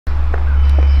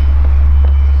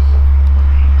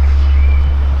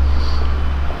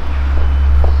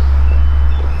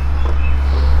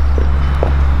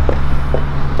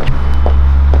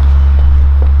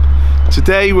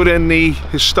Today we're in the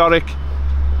historic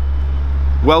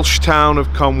Welsh town of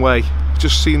Conwy. You've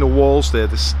just seen the walls there,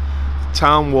 the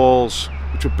town walls,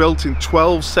 which were built in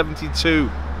 1272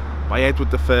 by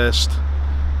Edward I,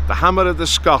 the hammer of the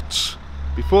Scots.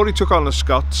 Before he took on the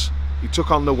Scots, he took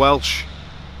on the Welsh,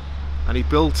 and he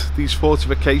built these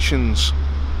fortifications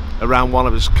around one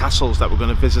of his castles that we're going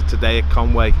to visit today at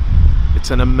Conwy. It's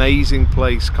an amazing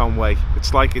place, Conwy.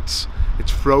 It's like it's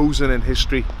frozen in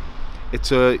history.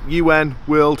 It's a UN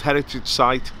World Heritage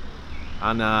Site,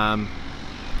 and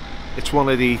it's one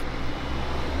of the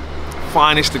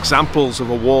finest examples of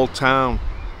a walled town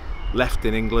left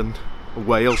in England,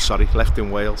 left in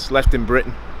Wales, left in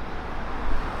Britain.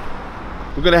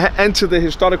 We're going to enter the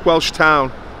historic Welsh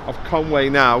town of Conwy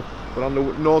now. We're on the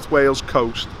North Wales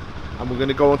coast, and we're going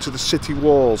to go onto the city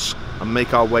walls and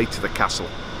make our way to the castle.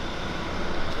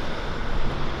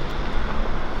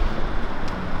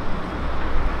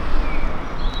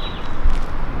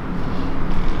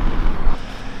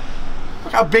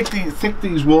 Look how thick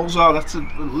these walls are. That's at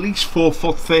least 4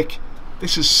 foot thick.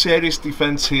 This is serious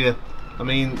defence here. I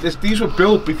mean, these were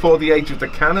built before the age of the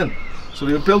cannon, so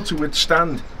they were built to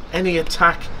withstand any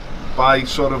attack by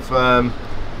sort of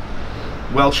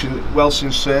Welsh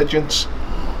insurgents.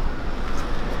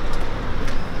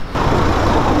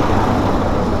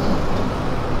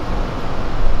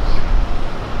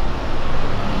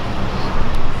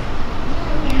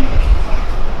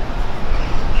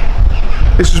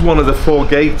 This is one of the 4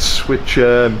 gates which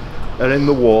are in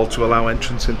the wall to allow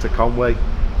entrance into Conwy.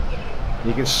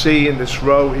 You can see in this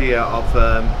row here of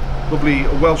lovely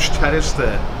Welsh terrace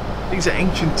there. These are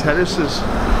ancient terraces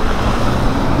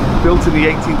built in the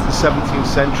 18th and 17th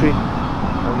century,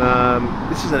 and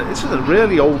this is a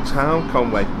really old town,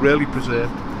 Conwy, really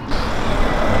preserved.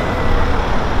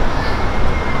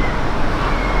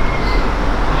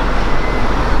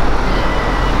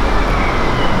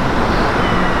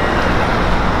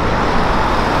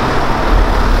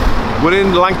 We're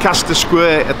in Lancaster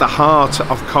Square at the heart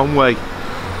of Conwy.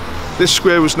 This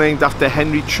square was named after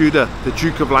Henry Tudor, the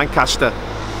Duke of Lancaster,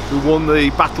 who won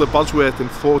the Battle of Bosworth in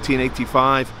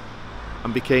 1485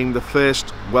 and became the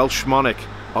first Welsh monarch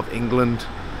of England.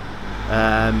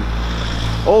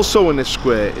 Also in this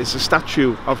square is a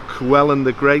statue of Llywelyn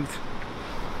the Great.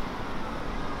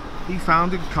 He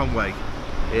founded Conwy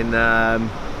in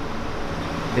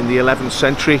the 11th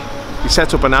century. He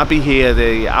set up an abbey here,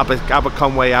 the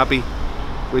Conwy Abbey,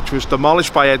 which was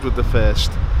demolished by Edward I and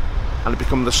had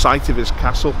become the site of his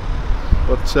castle.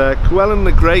 But Llywelyn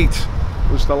the Great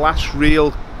was the last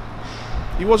real...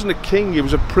 He wasn't a king, he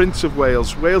was a prince of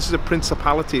Wales. Wales is a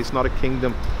principality, it's not a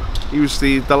kingdom. He was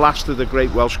the last of the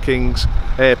great Welsh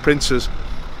princes,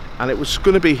 and it was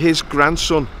going to be his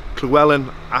grandson,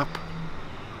 Llywelyn ap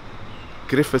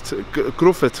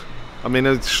Gruffydd. I mean,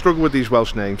 I struggle with these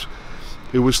Welsh names.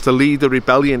 Who was to lead a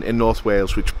rebellion in North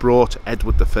Wales which brought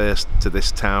Edward I to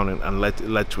this town and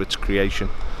led to its creation.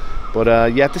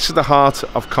 But yeah, this is the heart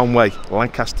of Conwy,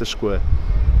 Lancaster Square.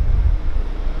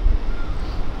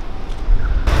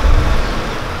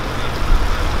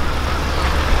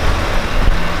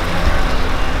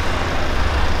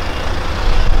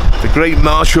 The great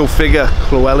martial figure,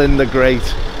 Llywelyn the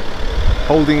Great,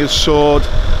 holding his sword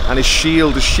and his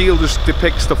shield. His shield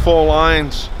depicts the 4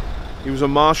 lions. He was a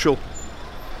martial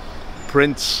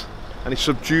prince, and he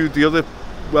subdued the other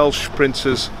Welsh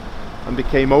princes and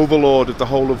became overlord of the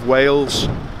whole of Wales.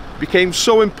 Became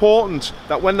so important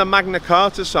that when the Magna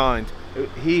Carta signed,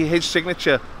 his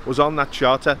signature was on that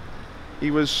charter.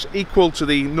 He was equal to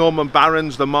the Norman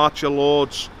barons, the marcher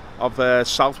lords of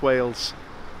South Wales,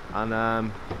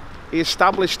 and he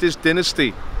established his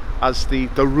dynasty as the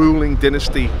ruling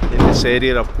dynasty in this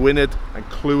area of Gwynedd and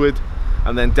Clwyd,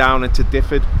 and then down into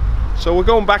Difford. So we're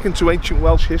going back into ancient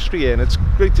Welsh history here, and it's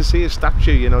great to see his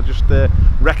statue, you know, just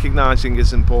recognising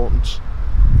his importance.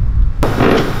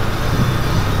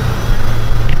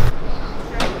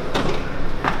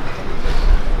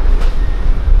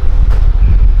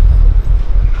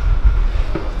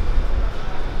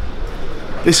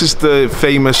 This is the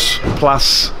famous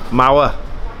Plas Mawr.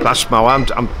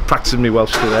 I'm practising my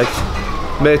Welsh today.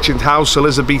 Merchant house,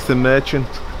 Elizabethan merchant,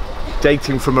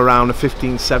 dating from around the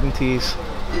 1570s.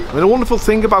 I mean, the wonderful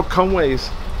thing about Conwy is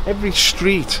every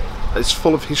street is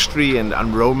full of history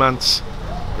and romance.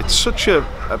 It's such a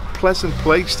pleasant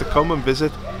place to come and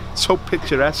visit. It's so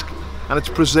picturesque, and it's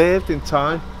preserved in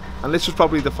time. And this is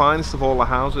probably the finest of all the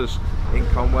houses in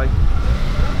Conwy.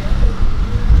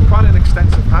 It's quite an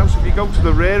extensive house. If you go to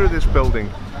the rear of this building,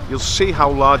 you'll see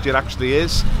how large it actually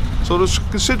is. So there's a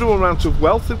considerable amount of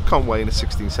wealth in Conwy in the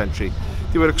 16th century.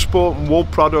 They were exporting wool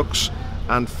products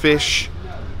and fish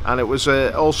and it was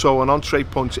also an entree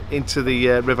point into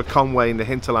the River Conwy in the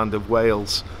hinterland of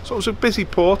Wales. So it was a busy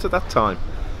port at that time.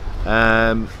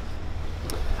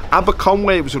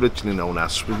 Aberconwy it was originally known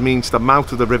as, which means the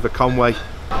mouth of the River Conwy.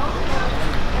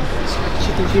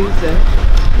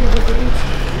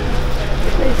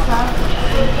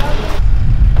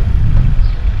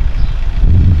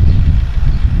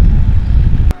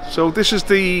 So this is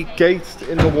the gate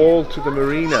in the wall to the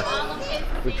marina,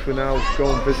 which we now go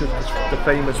and visit the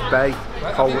famous bay,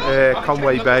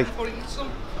 Conwy Bay.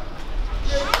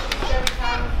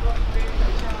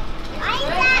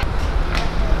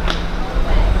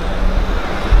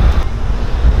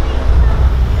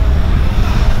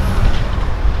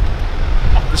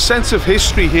 The sense of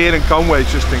history here in Conwy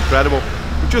is just incredible.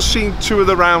 We've just seen two of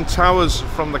the round towers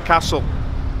from the castle,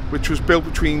 which was built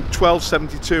between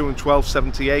 1272 and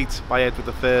 1278 by Edward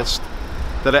I.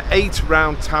 There are 8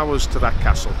 round towers to that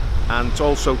castle, and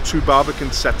also 2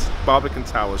 barbican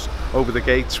towers over the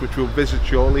gates, which we'll visit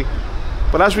shortly.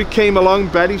 But as we came along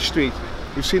Berry Street,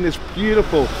 we've seen this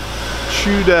beautiful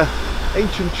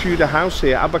ancient Tudor house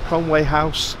here, Aberconwy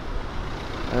House,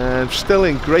 still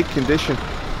in great condition.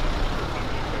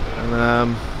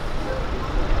 And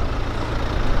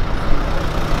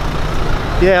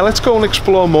yeah, let's go and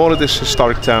explore more of this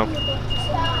historic town.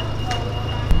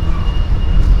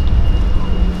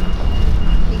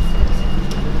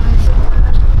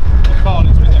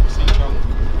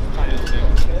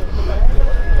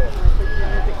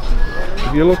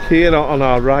 If you look here on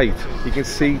our right, you can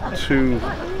see 2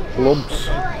 lumps.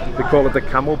 They call it the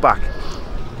Camelback.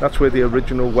 That's where the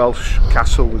original Welsh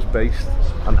castle was based,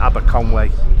 on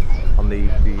Aberconwy, on the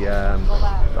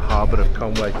harbour of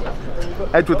Conwy.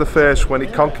 Edward I, when he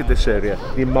conquered this area,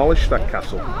 he demolished that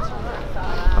castle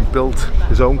and built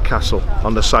his own castle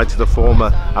on the site of the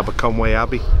former Aberconwy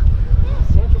Abbey.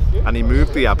 And he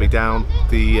moved the abbey down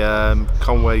the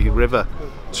Conwy River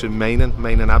to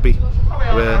Mainan Abbey,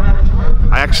 where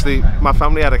my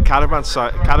family had a caravan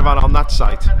on that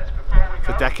site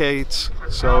for decades,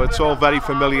 so it's all very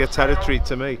familiar territory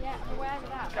to me.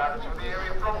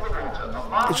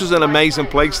 This was an amazing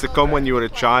place to come when you were a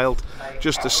child.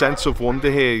 Just a sense of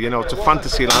wonder here, you know, it's a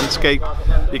fantasy landscape.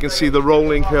 You can see the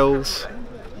rolling hills,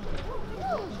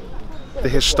 the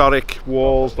historic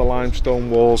walls, the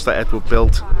limestone walls that Edward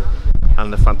built,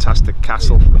 and the fantastic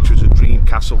castle, which was a dream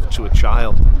castle to a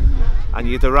child. And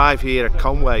you'd arrive here at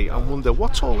Conwy and wonder,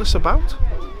 what's all this about?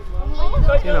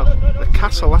 You know, the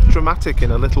castle, that dramatic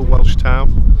in a little Welsh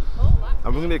town.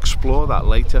 And we're going to explore that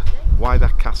later, why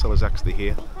that castle is actually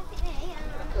here.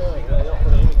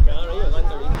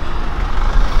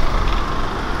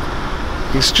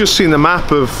 You've just seen the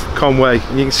map of Conwy,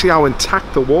 and you can see how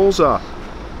intact the walls are.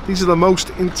 These are the most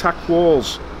intact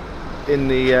walls in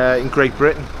Great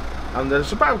Britain, and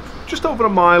there's about just over a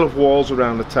mile of walls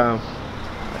around the town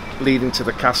leading to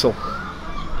the castle,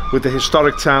 with the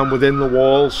historic town within the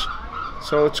walls.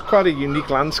 So it's quite a unique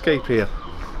landscape here.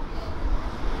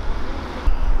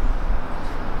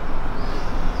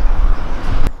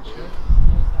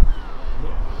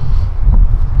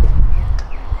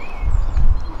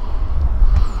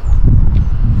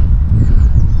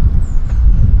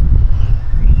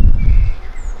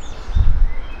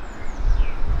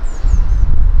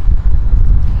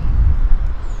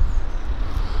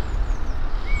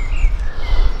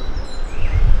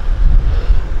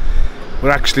 We're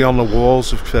actually on the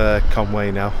walls of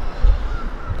Conwy now.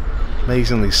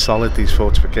 Amazingly solid, these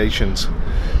fortifications.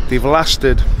 They've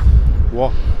lasted,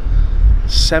 what,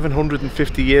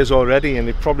 750 years already, and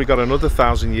they've probably got another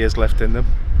 1,000 years left in them.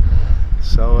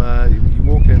 So you're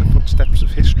walking in the footsteps of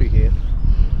history here.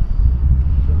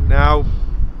 Now,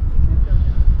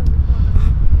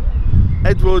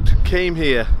 Edward came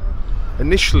here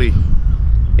initially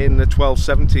in the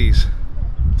 1270s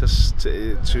to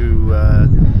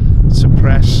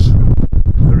suppress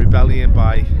a rebellion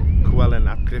by Llewellyn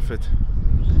ap Gruffudd,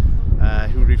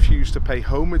 who refused to pay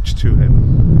homage to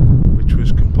him, which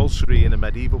was compulsory in a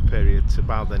medieval period to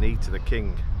bow the knee to the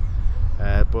king.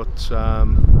 But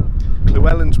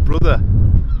Llewellyn's brother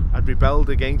had rebelled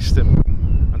against him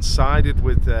and sided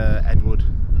with Edward,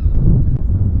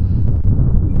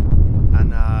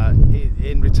 and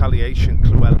in retaliation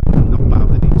Llewellyn would not bow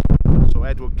the knee to him. So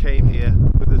Edward came here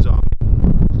with his army.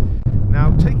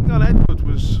 Now, taking on Edward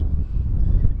was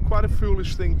quite a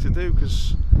foolish thing to do,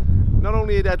 because not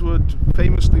only had Edward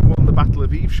famously won the Battle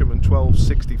of Evesham in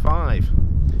 1265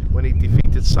 when he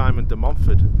defeated Simon de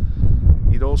Montfort,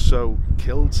 he'd also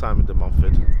killed Simon de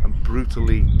Montfort and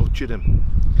brutally butchered him.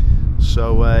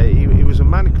 So he was a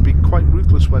man who could be quite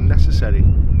ruthless when necessary.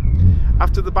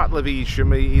 After the Battle of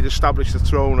Evesham, he'd established the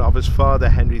throne of his father,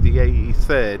 Henry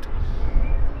III.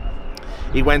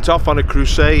 He went off on a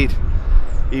crusade.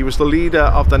 He was the leader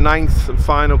of the 9th and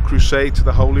final crusade to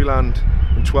the Holy Land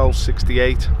in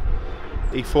 1268.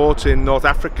 He fought in North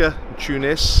Africa, in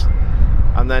Tunis,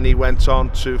 and then he went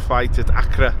on to fight at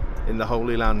Acre in the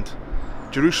Holy Land.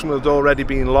 Jerusalem had already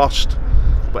been lost,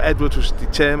 but Edward was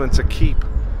determined to keep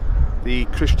the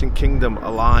Christian kingdom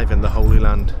alive in the Holy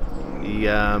Land. He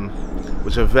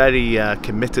was a very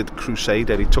committed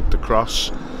crusader. He took the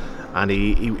cross, and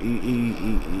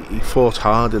he fought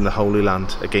hard in the Holy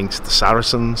Land against the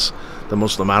Saracens, the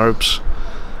Muslim Arabs,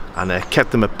 and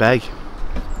kept them at bay.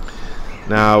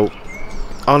 Now,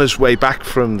 on his way back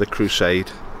from the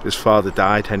crusade, his father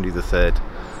died, Henry III,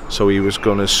 so he was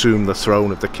going to assume the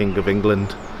throne of the King of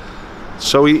England.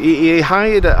 So he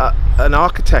hired an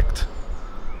architect,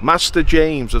 Master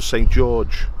James of St.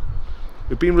 George,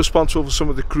 who'd been responsible for some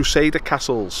of the Crusader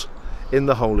castles in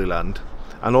the Holy Land,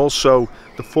 and also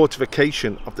the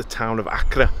fortification of the town of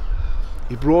Acre.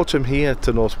 He brought him here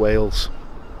to North Wales.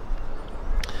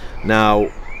 Now,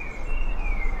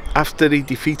 after he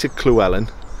defeated Llewellyn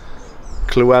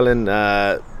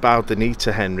bowed the knee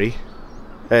to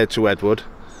to Edward,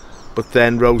 but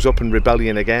then rose up in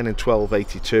rebellion again in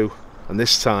 1282, and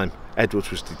this time Edward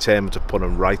was determined to put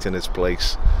him right in his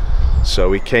place.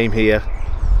 So he came here.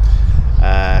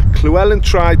 Llewellyn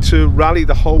tried to rally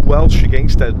the whole Welsh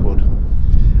against Edward,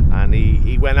 and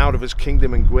he went out of his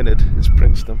kingdom in Gwynedd, his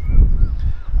princedom,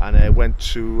 and went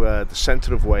to the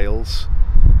centre of Wales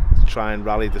to try and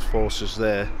rally the forces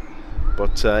there.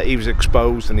 But he was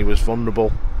exposed and he was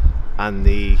vulnerable, and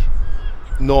the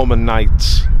Norman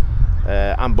knights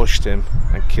ambushed him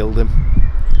and killed him.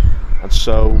 And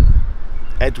so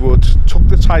Edward took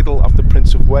the title of the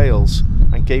Prince of Wales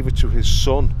and gave it to his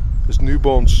son, his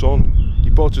newborn son. He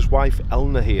brought his wife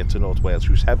Eleanor here to North Wales,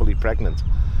 who was heavily pregnant,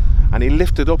 and he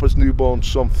lifted up his newborn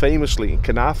son famously in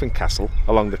Carnarvon Castle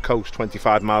along the coast,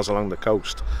 25 miles along the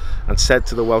coast, and said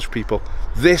to the Welsh people,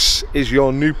 "This is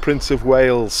your new Prince of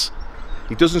Wales.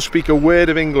 He doesn't speak a word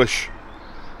of English,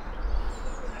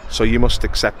 so you must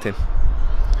accept him."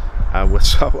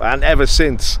 And ever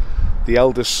since, the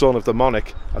eldest son of the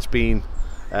monarch has been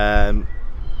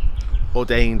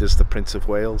ordained as the Prince of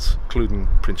Wales, including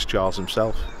Prince Charles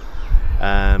himself.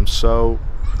 So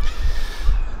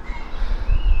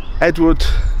Edward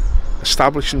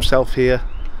established himself here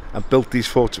and built these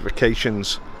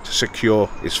fortifications to secure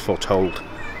his foothold.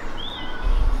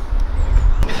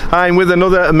 I'm with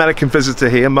another American visitor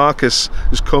here. Marcus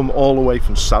has come all the way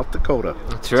from South Dakota.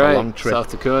 That's right, a long trip.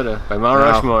 South Dakota, by Mount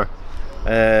Rushmore.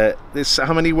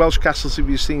 How many Welsh castles have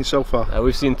you seen so far?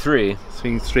 We've seen three.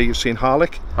 You've seen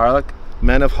Harlech? Harlech.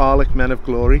 Men of Harlech, Men of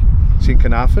Glory. You've seen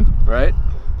Carnarvon? Right.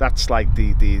 That's like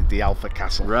the Alpha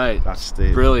Castle. Right. That's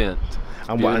the brilliant.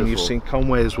 And you've seen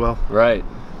Conwy as well. Right.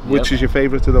 Which is your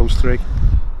favourite of those three?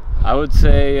 I would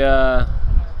say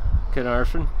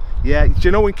Carnarvon. Yeah, do you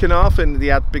know in Carnarvon they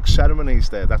had big ceremonies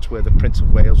there? That's where the Prince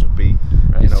of Wales would be.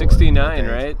 Right, you know, 69,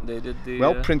 right? They did the.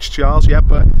 Well, Prince Charles, yeah,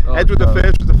 but Edward I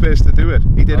was the first to do it.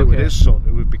 He did it with his son,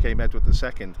 who became Edward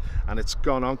II, and it's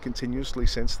gone on continuously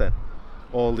since then.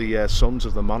 All the sons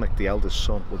of the monarch, the eldest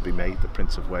son, would be made the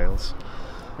Prince of Wales.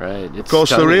 Right. Of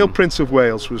course, the real Prince of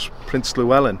Wales was Prince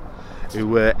Llewellyn,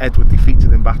 who Edward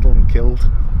defeated in battle and killed.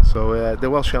 So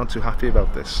the Welsh aren't too happy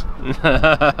about this.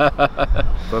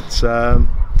 But.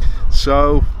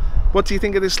 So, what do you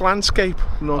think of this landscape,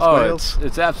 North Wales?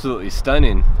 It's absolutely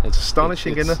stunning. It's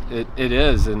astonishing, isn't it? It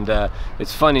is, and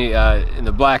it's funny, in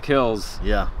the Black Hills,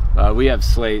 we have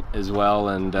slate as well,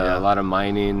 and a lot of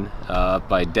mining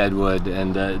by Deadwood,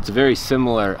 and it's a very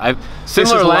similar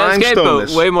landscape, but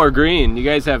way more green. You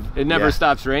guys have, it never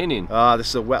stops raining. This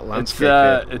is a wet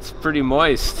landscape. It's pretty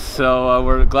moist, so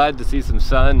we're glad to see some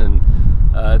sun, and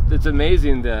it's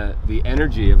amazing the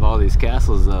energy of all these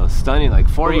castles, though. Stunning. Like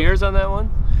 4 years on that one?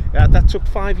 Yeah, that took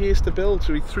 5 years to build,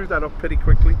 so he threw that up pretty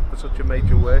quickly for such a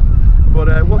major work. But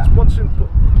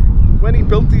when he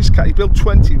built these, he built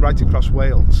 20 right across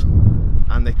Wales,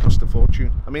 and they cost a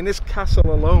fortune. I mean, this castle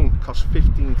alone cost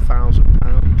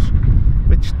 £15,000,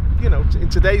 which, you know, in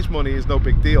today's money is no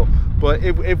big deal. But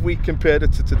if we compared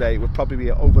it to today, it would probably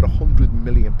be over £100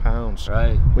 million,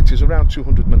 right? Which is around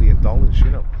 $200 million.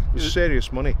 You know, it was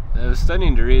serious money. It was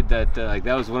stunning to read that. Like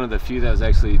that was one of the few that was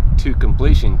actually to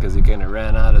completion, because he kind of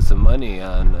ran out of some money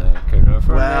on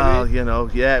Carnarvon. Well, you know,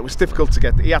 yeah, it was difficult to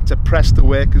get. He had to press the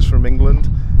workers from England.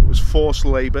 It was forced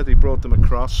labour. They brought them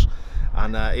across,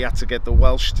 and he had to get the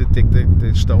Welsh to dig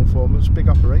the stone for him. It was a big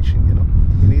operation, you know.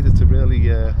 He needed to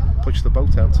really push the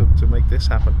boat out to make this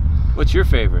happen. What's your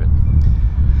favourite?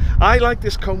 I like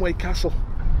this Conwy Castle.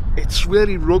 it's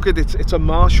really rugged. It's a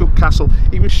martial castle.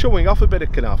 He was showing off a bit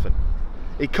at Carnarvon.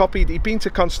 He'd been to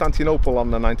Constantinople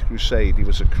on the 9th Crusade. He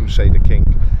was a Crusader king,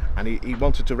 and he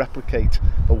wanted to replicate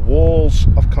the walls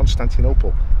of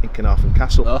Constantinople in Carnarvon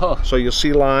Castle. Oh. So you'll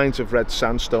see lines of red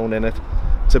sandstone in it.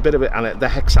 It's a bit of it, and the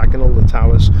hexagonal, the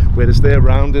towers, whereas they're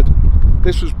rounded.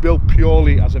 This was built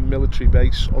purely as a military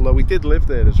base, although we did live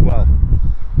there as well.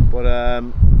 But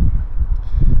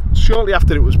shortly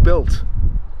after it was built,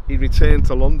 he returned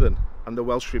to London, and the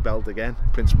Welsh rebelled again.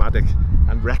 Prince Madoc,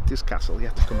 and wrecked his castle. He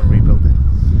had to come and rebuild it.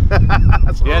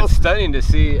 Yeah, it's stunning to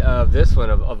see this one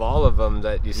of all of them,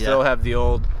 that you still have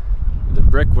the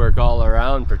brickwork all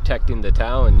around protecting the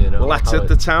town. You know. Well, that's it.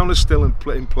 The town is still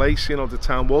in place. You know, the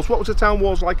town walls. What was the town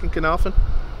walls like in Carnarvon?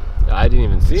 I didn't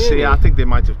even see any. I think they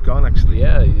might have gone actually.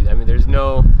 Yeah, I mean, there's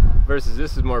no. Versus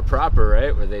this is more proper,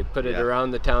 right? Where they put it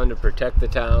around the town to protect the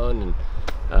town,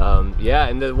 and yeah,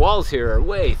 and the walls here are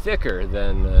way thicker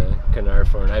than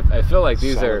Carnarvon. I feel like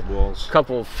these Solid are walls. a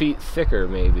couple feet thicker,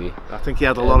 maybe. I think he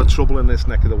had a lot of trouble in this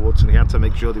neck of the woods, and he had to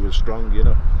make sure they were strong, you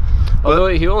know. Although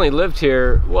he only lived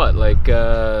here, what, like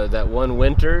that one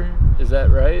winter? Is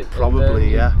that right?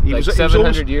 Probably, yeah. He was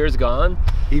 700 years gone.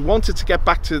 He wanted to get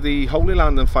back to the Holy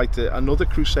Land and fight another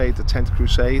crusade, the 10th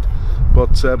Crusade,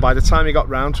 but by the time he got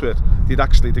round to it,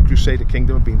 the Crusader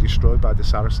kingdom had been destroyed by the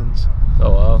Saracens.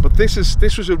 Oh wow! But this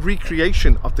was a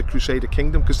recreation of the Crusader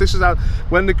kingdom, because this is how,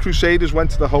 when the Crusaders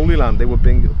went to the Holy Land, they were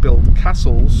build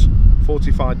castles,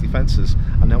 fortified defences,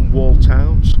 and then walled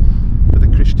towns for the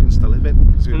Christians to live in,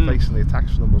 because they were facing the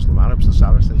attacks from the Muslim Arabs, the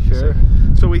Saracens. Sure.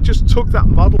 So he just took that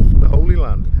model from the Holy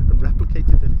Land and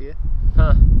replicated it here.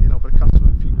 Huh. You know, but it cost him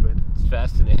a few quid. It's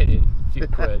fascinating. A few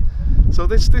quid. So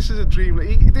this is a dream.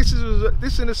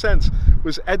 This in a sense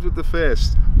was Edward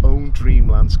I's own dream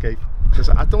landscape, because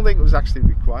I don't think it was actually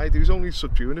required. He was only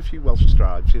subduing a few Welsh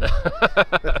tribes, you know.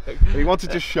 He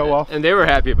wanted to show off, and they were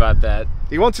happy about that.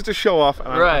 He wanted to show off,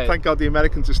 and right. Thank God the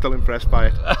Americans are still impressed by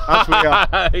it, as we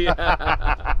are.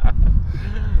 Yeah.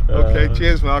 Okay,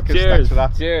 cheers, Marcus. Cheers. Thanks for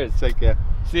that. Cheers. Take care.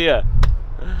 See ya.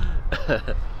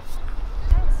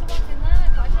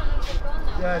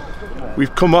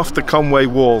 We've come off the Conwy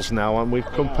walls now, and we've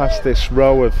come past this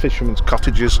row of fishermen's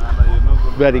cottages,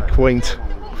 very quaint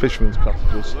fishermen's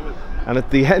cottages. And at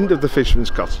the end of the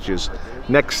fishermen's cottages,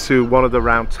 next to one of the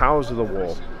round towers of the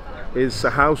wall, is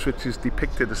a house which is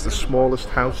depicted as the smallest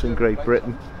house in Great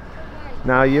Britain.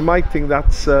 Now you might think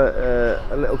that's a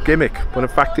little gimmick, but in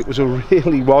fact it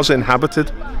really was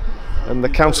inhabited, and the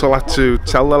council had to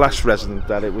tell the last resident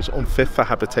that it was unfit for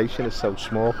habitation. It's so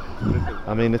small.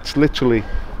 I mean, it's literally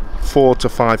 4 to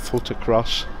 5 foot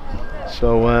across,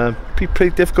 so it'd be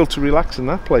pretty difficult to relax in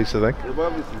that place, I think.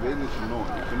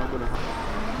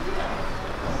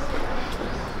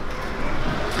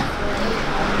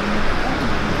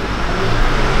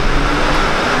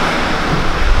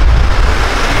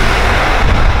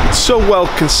 It's so well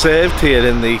conserved here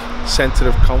in the centre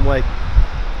of Conwy.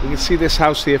 You can see this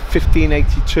house here,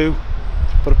 1582,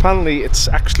 but apparently it's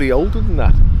actually older than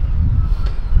that.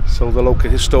 So the local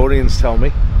historians tell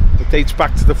me. It dates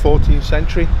back to the 14th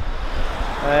century.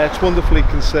 It's wonderfully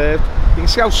conserved. You can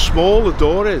see how small the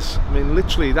door is. I mean,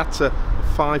 literally that's a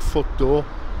 5-foot door.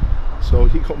 So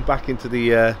you come back into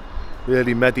the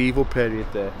early medieval period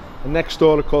there. And next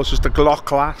door, of course, is the Glock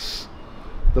Glass,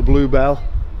 the Blue Bell.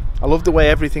 I love the way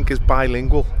everything is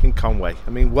bilingual in Conwy. I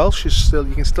mean, Welsh is still,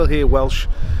 you can still hear Welsh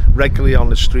regularly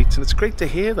on the streets, and it's great to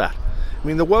hear that. I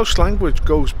mean, the Welsh language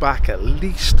goes back at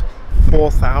least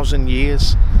 4,000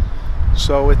 years.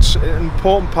 So it's an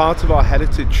important part of our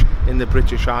heritage in the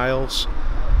British Isles.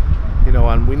 You know,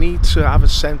 and we need to have a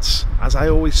sense, as I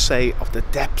always say, of the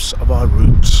depths of our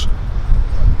roots.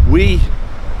 We,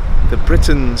 the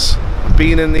Britons, have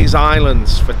been in these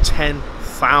islands for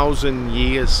 10,000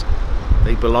 years.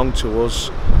 They belong to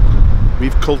us.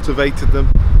 We've cultivated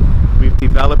them, we've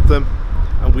developed them,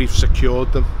 and we've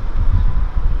secured them.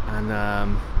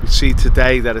 And we see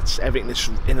today that everything is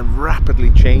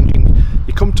rapidly changing.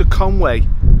 You come to Conwy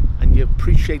and you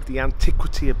appreciate the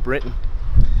antiquity of Britain.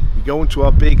 You go into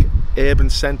our big urban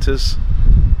centres,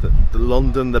 the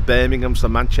London, the Birminghams, the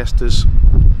Manchesters.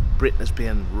 Britain is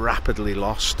being rapidly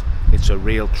lost. It's a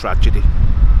real tragedy.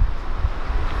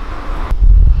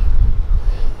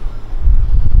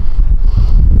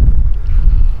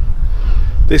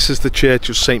 This is the Church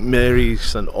of St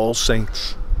Mary's and All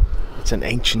Saints. It's an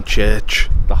ancient church,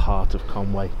 the heart of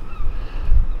Conwy.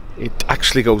 It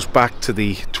actually goes back to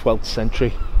the 12th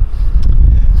century,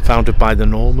 founded by the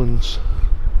Normans.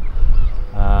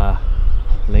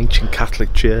 An ancient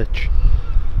Catholic church,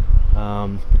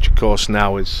 which of course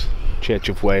now is Church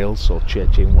of Wales or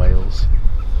Church in Wales.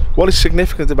 What is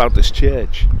significant about this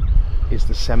church is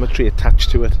the cemetery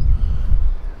attached to it.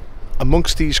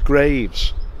 Amongst these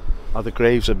graves are the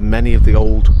graves of many of the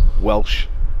old Welsh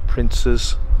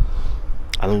princes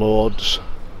and lords,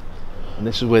 and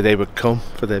this is where they would come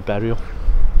for their burial.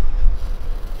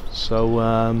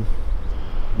 So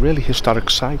really historic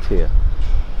site here.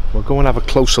 We'll go and have a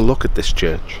closer look at this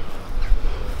church.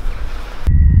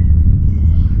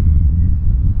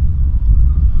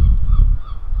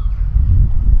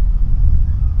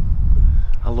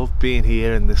 I love being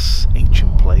here in this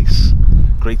ancient place,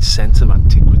 great sense of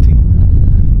antiquity.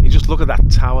 You just look at that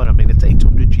tower, I mean it's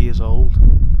 800 years old.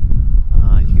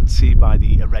 You can see by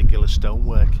the irregular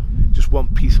stonework, just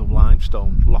one piece of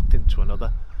limestone locked into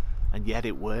another, and yet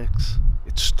it works.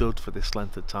 It stood for this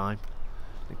length of time.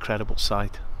 Incredible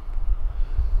sight.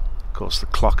 Of course the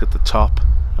clock at the top,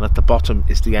 and at the bottom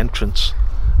is the entrance,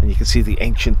 and you can see the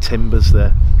ancient timbers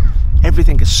there.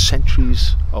 Everything is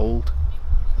centuries old.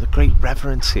 There's a great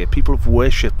reverence here. People have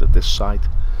worshipped at this site.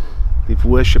 They've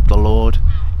worshipped the Lord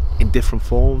in different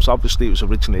forms. Obviously it was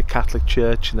originally a Catholic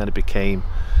church, and then it became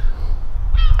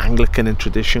Anglican in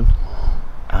tradition.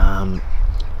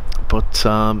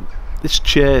 This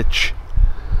church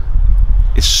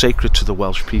is sacred to the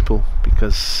Welsh people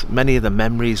because many of the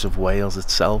memories of Wales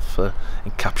itself are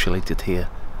encapsulated here.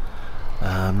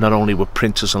 Not only were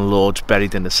princes and lords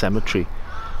buried in the cemetery,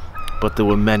 but there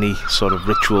were many sort of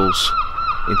rituals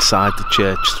inside the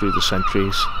church through the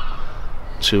centuries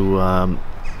to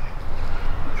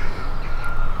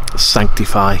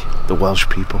sanctify the Welsh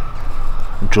people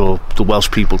and draw the Welsh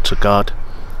people to God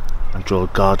and draw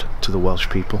God to the Welsh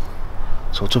people.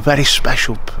 So it's a very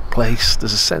special place.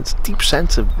 There's a deep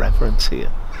sense of reverence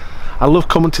here. I love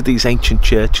coming to these ancient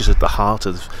churches at the heart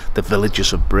of the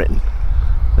villages of Britain.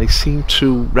 They seem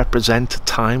to represent a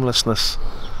timelessness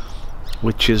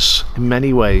which is in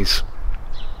many ways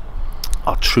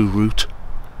our true root,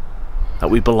 that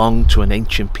we belong to an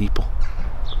ancient people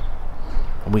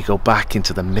and we go back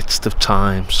into the midst of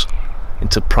times,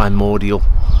 into the primordial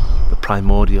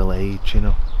age, you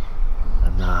know.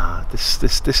 And this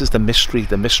is the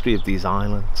mystery of these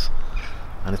islands,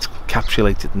 and it's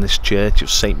encapsulated in this church of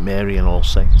St. Mary and All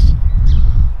Saints.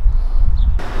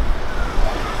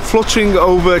 Fluttering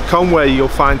over Conwy you'll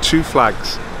find two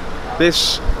flags.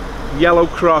 This yellow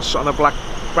cross on a black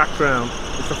background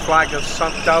is the flag of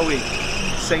St. Dewi,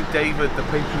 St. David, the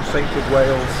patron saint of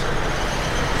Wales.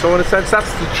 So in a sense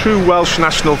that's the true Welsh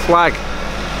national flag.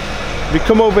 If you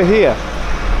come over here,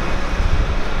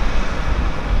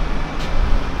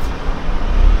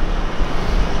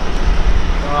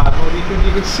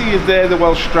 you can see it there, the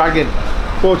Welsh dragon.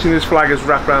 Fortunately this flag is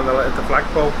wrapped around the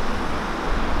flagpole.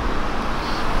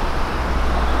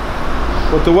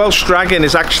 But the Welsh dragon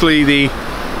is actually the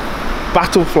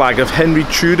battle flag of Henry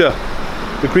Tudor.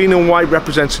 The green and white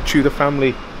represents the Tudor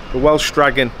family. The Welsh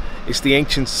dragon is the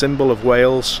ancient symbol of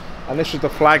Wales. And this was the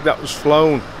flag that was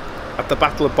flown at the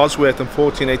Battle of Bosworth in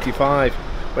 1485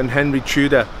 when Henry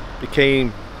Tudor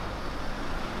became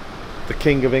the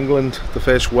King of England, the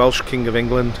first Welsh King of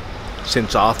England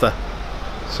since Arthur.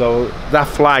 So that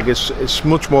flag is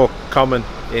much more common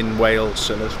in Wales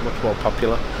and is much more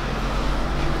popular.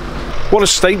 What a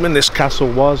statement this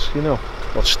castle was, you know,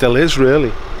 well still is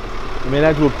really. I mean,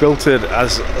 Edward built it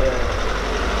as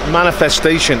a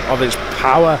manifestation of his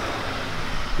power.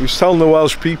 He was telling the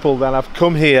Welsh people that I've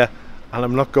come here and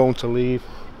I'm not going to leave,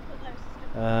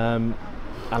 and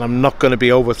I'm not going to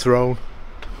be overthrown.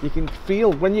 You can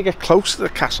feel, when you get close to the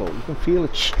castle, you can feel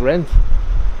its strength.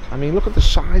 I mean, look at the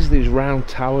size of these round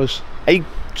towers. 8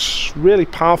 really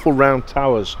powerful round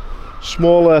towers.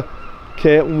 Smaller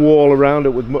curtain wall around it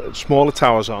with smaller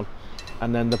towers on.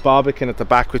 And then the barbican at the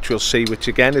back, which we'll see, which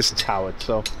again is towered.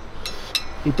 So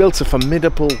he built a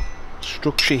formidable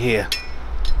structure here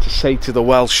to say to the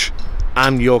Welsh,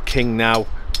 I'm your king now,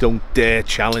 don't dare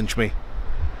challenge me.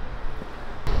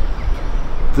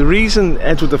 The reason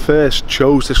Edward I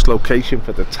chose this location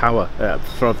for the tower,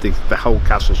 for the whole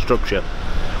castle structure,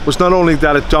 was not only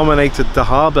that it dominated the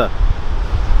harbour,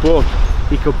 but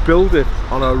he could build it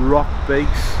on a rock base.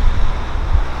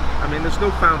 I mean, there's no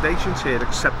foundations here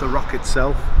except the rock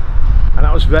itself, and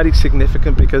that was very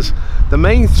significant because the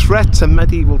main threat to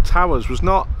medieval towers was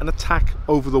not an attack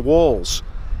over the walls,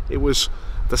 it was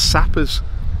the sappers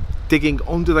digging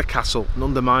under the castle and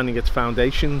undermining its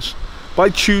foundations. By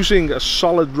choosing a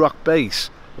solid rock base,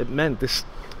 it meant this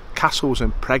castle was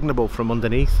impregnable from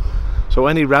underneath. So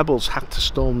any rebels had to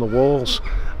storm the walls,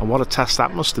 and what a task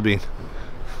that must have been.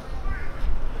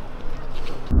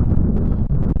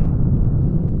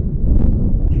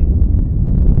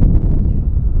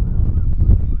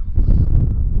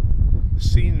 The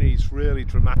scenery is really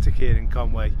dramatic here in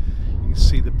Conwy. You can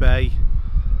see the bay,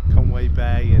 Conwy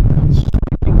Bay, and it's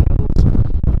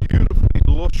beautifully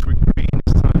lush with green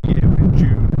this time of year in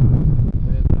June.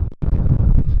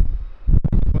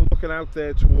 We're looking out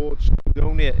there towards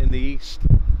Snowdonia in the east.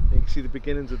 You can see the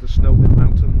beginnings of the Snowdon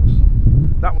Mountains.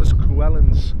 That was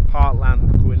Llewellyn's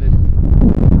heartland, Gwynedd.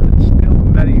 It's still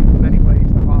in many ways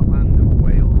the heartland of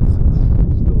Wales.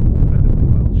 It's still incredibly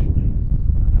Welsh.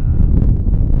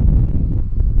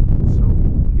 So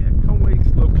yeah,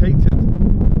 Conwy's located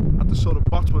at the sort of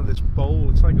bottom of this bowl.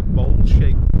 It's like a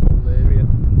bowl-shaped whole area.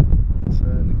 It's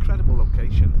an incredible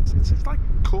location. It's like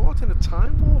caught in a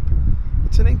time warp.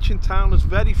 It's an ancient town. There's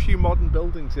very few modern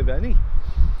buildings, if any.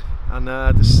 And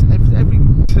there's every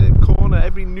corner,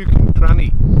 every nook and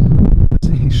cranny,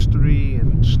 there's a history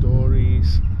and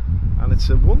stories, and it's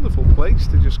a wonderful place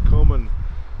to just come and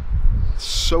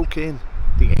soak in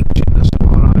the ancientness of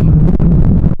our island.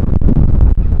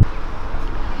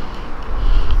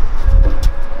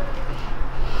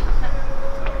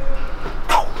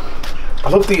 I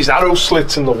love these arrow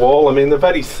slits in the wall. I mean, they're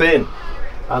very thin,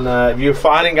 and if you're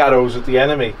firing arrows at the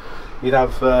enemy, you'd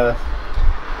have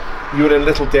you were in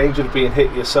little danger of being hit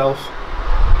yourself.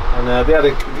 And they had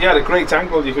a great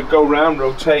angle. You could go round,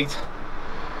 rotate.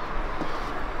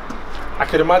 I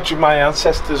could imagine my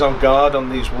ancestors on guard on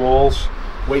these walls,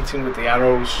 waiting with the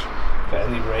arrows for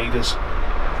any raiders.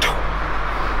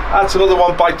 That's another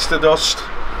one, bites the dust.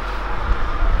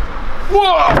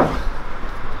 Whoa!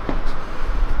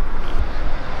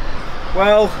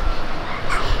 Well,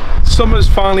 summer's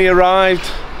finally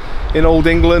arrived in Old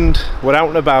England. We're out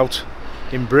and about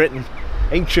in Britain,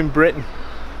 ancient Britain,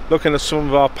 looking at some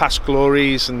of our past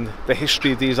glories and the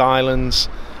history of these islands,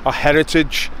 our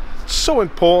heritage. It's so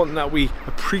important that we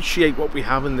appreciate what we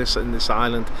have in this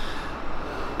island.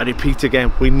 I repeat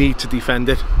again, we need to defend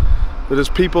it. There's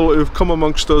people who've come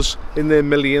amongst us in their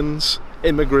millions,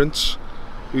 immigrants,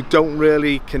 who don't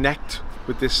really connect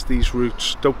with these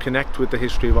roots, don't connect with the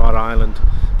history of our island.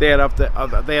 They have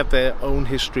their own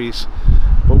histories,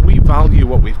 but we value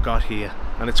what we've got here.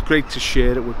 And it's great to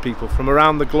share it with people from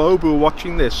around the globe who are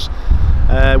watching this.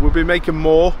 We'll be making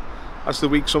more as the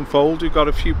weeks unfold. We've got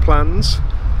a few plans.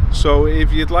 So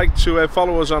if you'd like to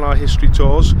follow us on our history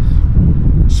tours,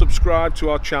 subscribe to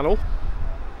our channel,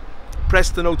 press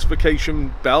the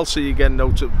notification bell so you get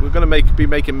notified. We're going to be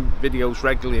making videos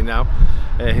regularly now,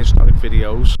 historic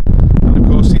videos. And of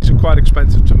course these are quite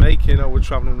expensive to make, you know, we're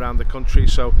traveling around the country.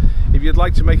 So if you'd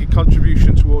like to make a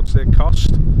contribution towards their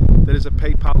cost, there is a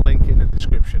PayPal link in the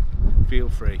description. Feel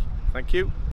free. Thank you.